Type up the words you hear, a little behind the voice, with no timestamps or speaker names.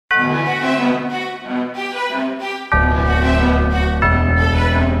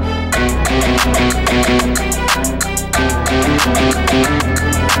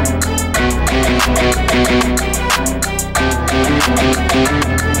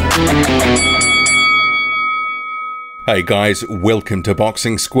Hey guys, welcome to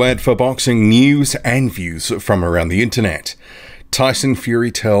Boxing Squared for boxing news and views from around the internet. Tyson Fury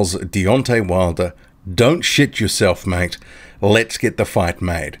tells Deontay Wilder, "Don't shit yourself, mate. Let's get the fight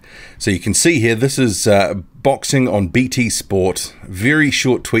made." So you can see here, this is boxing on BT Sport. Very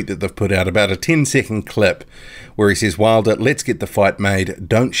short tweet that they've put out, about a 10-second clip where he says, "Wilder, let's get the fight made.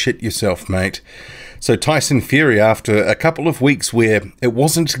 Don't shit yourself, mate." So Tyson Fury, after a couple of weeks where it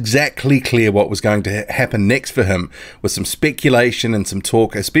wasn't exactly clear what was going to happen next for him, with some speculation and some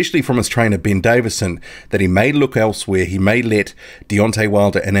talk, especially from his trainer Ben Davison, that he may look elsewhere, he may let Deontay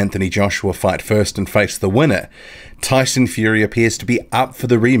Wilder and Anthony Joshua fight first and face the winner, Tyson Fury appears to be up for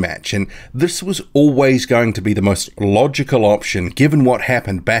the rematch, and this was always going to be the most logical option given what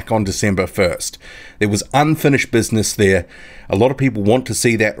happened back on December 1st. There was unfinished business there. A lot of people want to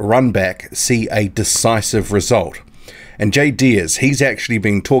see that run back, see a decisive result. And Jay Diaz, he's actually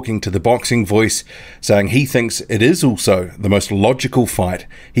been talking to the Boxing Voice, saying he thinks it is also the most logical fight.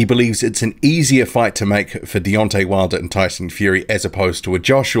 He believes it's an easier fight to make for Deontay Wilder and Tyson Fury as opposed to a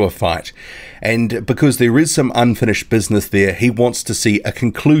Joshua fight. And because there is some unfinished business there, he wants to see a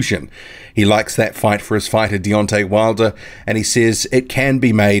conclusion. He likes that fight for his fighter Deontay Wilder, and he says it can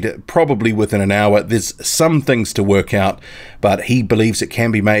be made probably within an hour. There's some things to work out, but he believes it can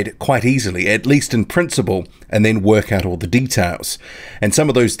be made quite easily, at least in principle, and then work out all the details. And some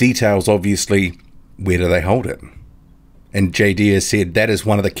of those details, obviously, where do they hold it? And Jay Diaz said that is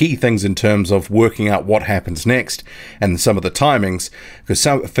one of the key things in terms of working out what happens next and some of the timings, because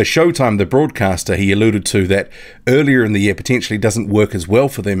for Showtime, the broadcaster, he alluded to that earlier in the year potentially doesn't work as well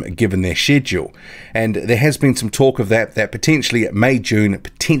for them given their schedule. And there has been some talk of that potentially May, June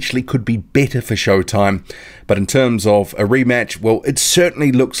potentially could be better for Showtime. But in terms of a rematch, well, it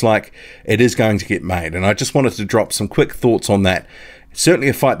certainly looks like it is going to get made. And I just wanted to drop some quick thoughts on that. Certainly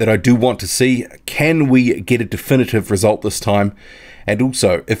a fight that I do want to see. Can we get a definitive result this time? And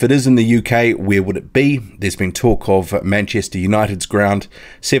also, if it is in the UK, where would it be? There's been talk of Manchester United's ground,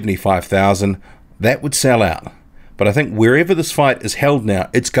 75,000. That would sell out. But I think wherever this fight is held now,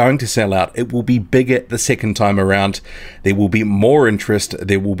 it's going to sell out. It will be bigger the second time around. There will be more interest.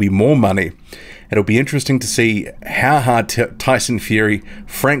 There will be more money. It'll be interesting to see how hard Tyson Fury,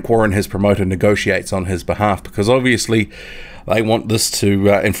 Frank Warren, his promoter, negotiates on his behalf, because obviously they want this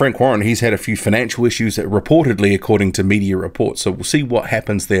to, and Frank Warren, he's had a few financial issues reportedly, according to media reports. So we'll see what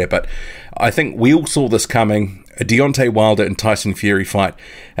happens there. But I think we all saw this coming. A Deontay Wilder and Tyson Fury fight,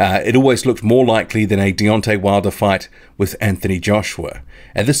 it always looked more likely than a Deontay Wilder fight with Anthony Joshua.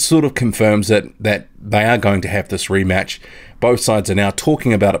 And this sort of confirms that they are going to have this rematch. Both sides are now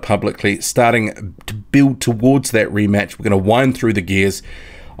talking about it publicly, starting to build towards that rematch. We're going to wind through the gears.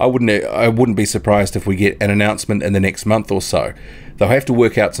 I wouldn't be surprised if we get an announcement in the next month or so. They'll have to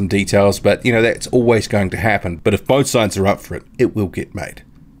work out some details, but you know, that's always going to happen. But if both sides are up for it, it will get made.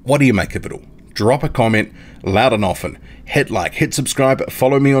 What do you make of it all? Drop a comment, loud and often. Hit like, hit subscribe,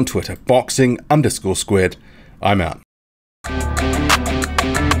 follow me on Twitter, boxing_squared. I'm out.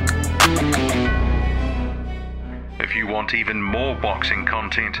 If you want even more boxing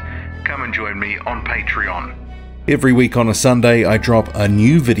content, come and join me on Patreon. Every week on a Sunday, I drop a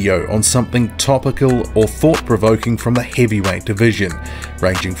new video on something topical or thought-provoking from the heavyweight division,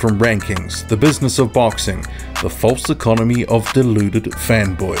 ranging from rankings, the business of boxing, the false economy of deluded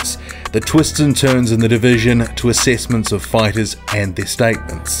fanboys, the twists and turns in the division, to assessments of fighters and their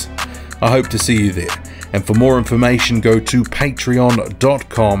statements. I hope to see you there, and for more information go to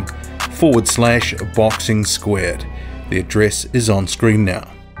patreon.com/boxing squared. The address is on screen now.